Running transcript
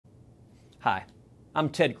Hi, I'm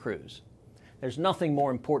Ted Cruz. There's nothing more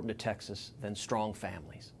important to Texas than strong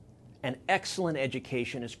families. An excellent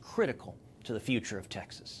education is critical to the future of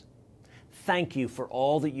Texas. Thank you for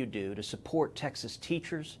all that you do to support Texas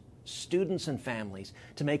teachers, students, and families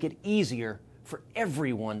to make it easier for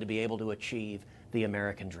everyone to be able to achieve the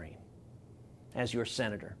American dream. As your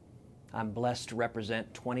senator, I'm blessed to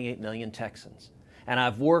represent 28 million Texans, and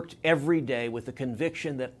I've worked every day with the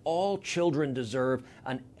conviction that all children deserve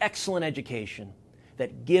an excellent education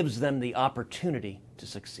that gives them the opportunity to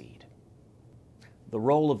succeed. The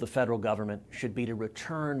role of the federal government should be to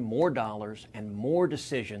return more dollars and more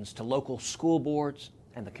decisions to local school boards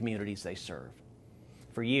and the communities they serve.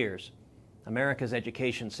 For years, America's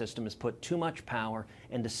education system has put too much power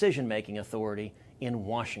and decision-making authority in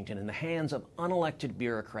Washington in the hands of unelected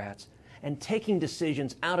bureaucrats and taking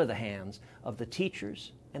decisions out of the hands of the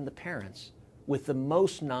teachers and the parents with the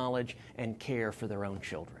most knowledge and care for their own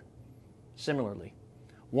children. Similarly,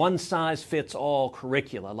 one-size-fits-all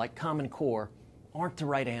curricula like Common Core aren't the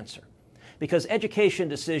right answer, because education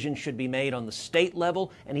decisions should be made on the state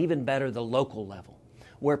level and even better the local level,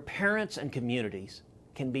 where parents and communities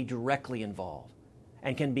can be directly involved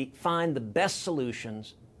and can find the best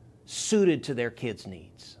solutions suited to their kids'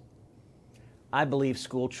 needs. I believe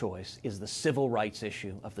school choice is the civil rights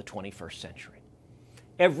issue of the 21st century.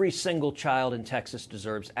 Every single child in Texas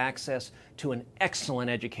deserves access to an excellent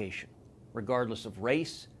education, regardless of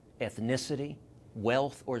race, ethnicity,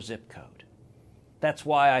 wealth, or zip code. That's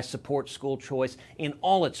why I support school choice in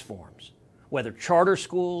all its forms, whether charter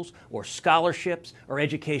schools or scholarships or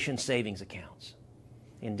education savings accounts.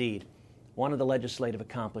 Indeed, one of the legislative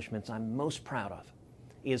accomplishments I'm most proud of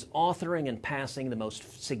is authoring and passing the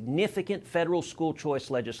most significant federal school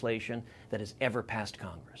choice legislation that has ever passed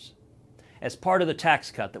Congress. As part of the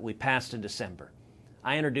tax cut that we passed in December,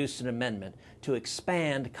 I introduced an amendment to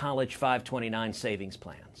expand College 529 savings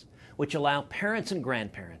plans, which allow parents and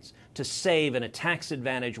grandparents to save in a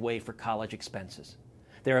tax-advantaged way for college expenses.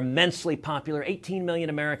 They're immensely popular. 18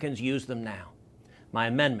 million Americans use them now. My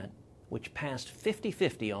amendment, which passed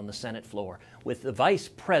 50-50 on the Senate floor, with the Vice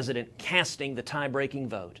President casting the tie-breaking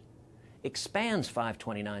vote, expands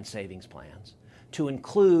 529 savings plans to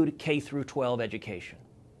include K-12 education.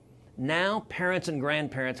 Now, parents and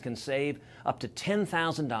grandparents can save up to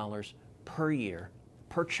 $10,000 per year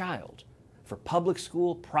per child for public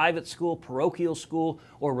school, private school, parochial school,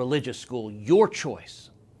 or religious school, your choice.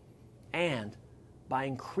 And by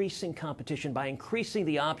increasing competition, by increasing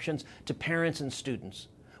the options to parents and students,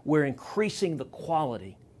 we're increasing the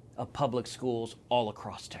quality of public schools all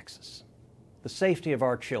across Texas. The safety of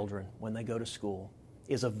our children when they go to school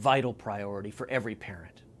is a vital priority for every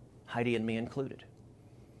parent, Heidi and me included.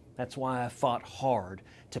 That's why I fought hard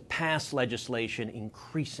to pass legislation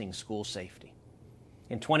increasing school safety.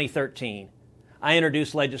 In 2013, I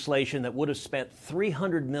introduced legislation that would have spent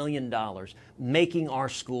 $300 million making our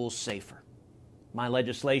schools safer. My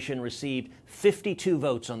legislation received 52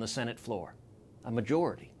 votes on the Senate floor, a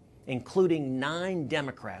majority, including 9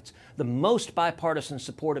 Democrats, the most bipartisan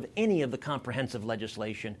support of any of the comprehensive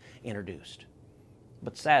legislation introduced.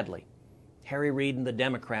 But sadly, Harry Reid and the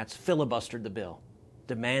Democrats filibustered the bill,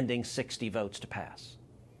 demanding 60 votes to pass.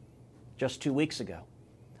 Just 2 weeks ago,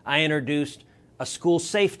 I introduced a school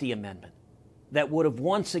safety amendment that would have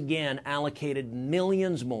once again allocated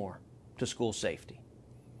millions more to school safety.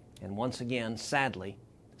 And once again, sadly,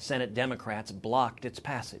 Senate Democrats blocked its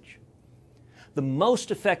passage. The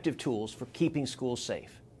most effective tools for keeping schools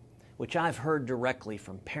safe, which I've heard directly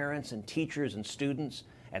from parents and teachers and students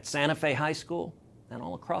at Santa Fe High School and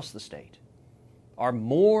all across the state, are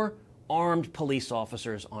more armed police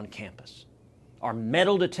officers on campus, are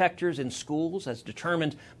metal detectors in schools as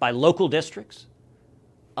determined by local districts,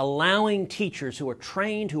 allowing teachers who are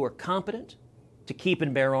trained, who are competent, to keep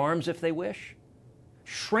and bear arms if they wish,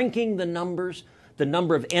 shrinking the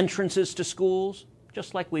number of entrances to schools,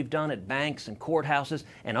 just like we've done at banks and courthouses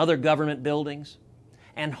and other government buildings,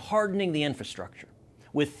 and hardening the infrastructure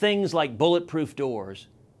with things like bulletproof doors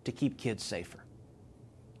to keep kids safer.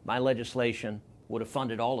 My legislation would have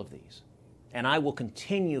funded all of these, and I will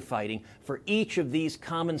continue fighting for each of these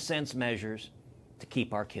common sense measures to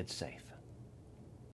keep our kids safe.